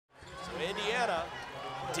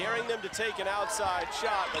daring them to take an outside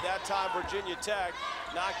shot, but that time Virginia Tech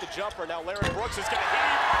knocked the jumper. Now Larry Brooks is going to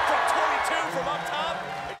heave from 22 from up top.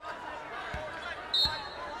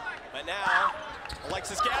 But now,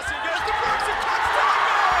 Alexis Gassian goes to Brooks and cuts to the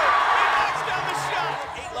goal! He knocks down the shot!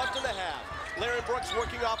 8 left in the half. Larry Brooks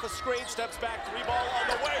working off a screen, steps back, 3 ball on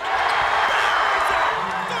the way.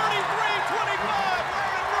 33-25,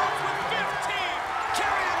 Larry Brooks with 15,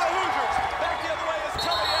 carrying the Hoosiers. Back the other way is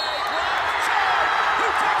Tellier, grabs Chad, who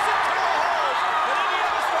takes it to the holes. And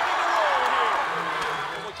Indiana's starting to roll here.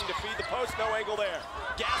 They're looking to feed the post, no angle there.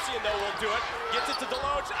 Gassian, though, will do it. Gets it to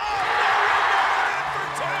Deloach. Oh,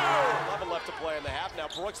 no, 11 left to play in the half. Now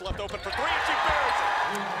Brooks left open for 3, and she buries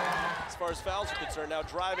it. As far as fouls are concerned, now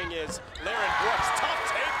driving is Larry Brooks. Tough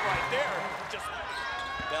take right there. Just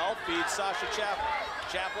Bell feeds Sasha Chaplin.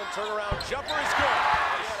 Chaplin turnaround jumper is good.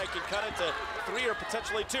 And I can cut it to 3 or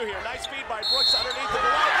potentially 2 here. Nice feed by Brooks underneath the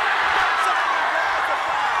below.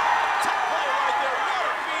 Tough play right there. What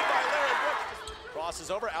a feed by Larry Brooks. Crosses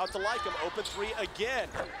over, out to Lycum. Open 3 again.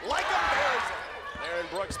 Lycum bears it. Larry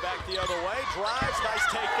Brooks back the other way. Drives, nice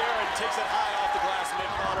take there, and takes it high off the glass.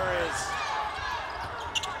 Mid-corner is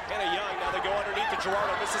Hannah Young. Now they go underneath the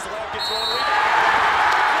Gerardo. Misses the layup, gets her own rebound.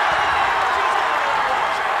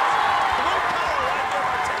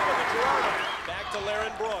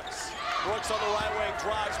 Brooks on the right wing,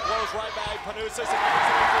 drives, blows right by Panousis, and gets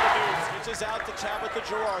it in for the Dukes. Reaches out to Tabitha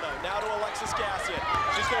Gerardo. Now to Alexis Gassian.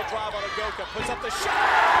 She's going to drive on Agoka, puts up the shot!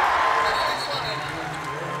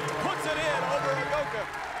 Puts it in over Agoka.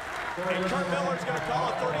 And Kurt Miller's going to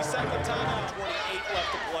call a 30-second timeout. 28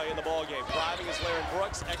 left to play in the ballgame. Driving is Larry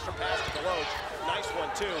Brooks, extra pass to Deloach. Nice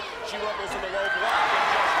one, too. She rumbles in the low block and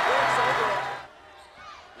just works over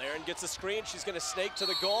it. Laren gets a screen, she's going to snake to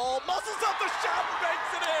the goal. Muscles up the shot and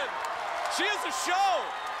banks it in! She is a show!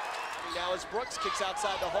 Now as Brooks kicks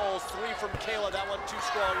outside the holes, 3 from Kayla, that one too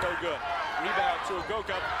strong, no good. Rebound to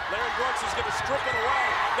Agoka. Larry Brooks is going to strip it away.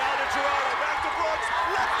 Now to Gerardo, back to Brooks,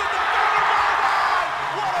 left the defender goal line!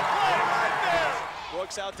 What a play right there!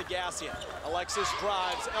 Brooks out to Gassian. Alexis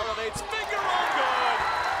drives, elevates, finger roll, good!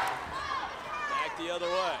 Back the other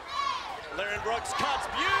way. Larry Brooks cuts,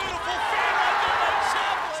 beautiful feed right there by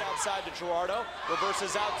Chaplin! Outside to Gerardo,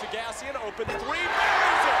 reverses out to Gassian, open 3,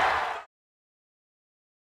 buries it!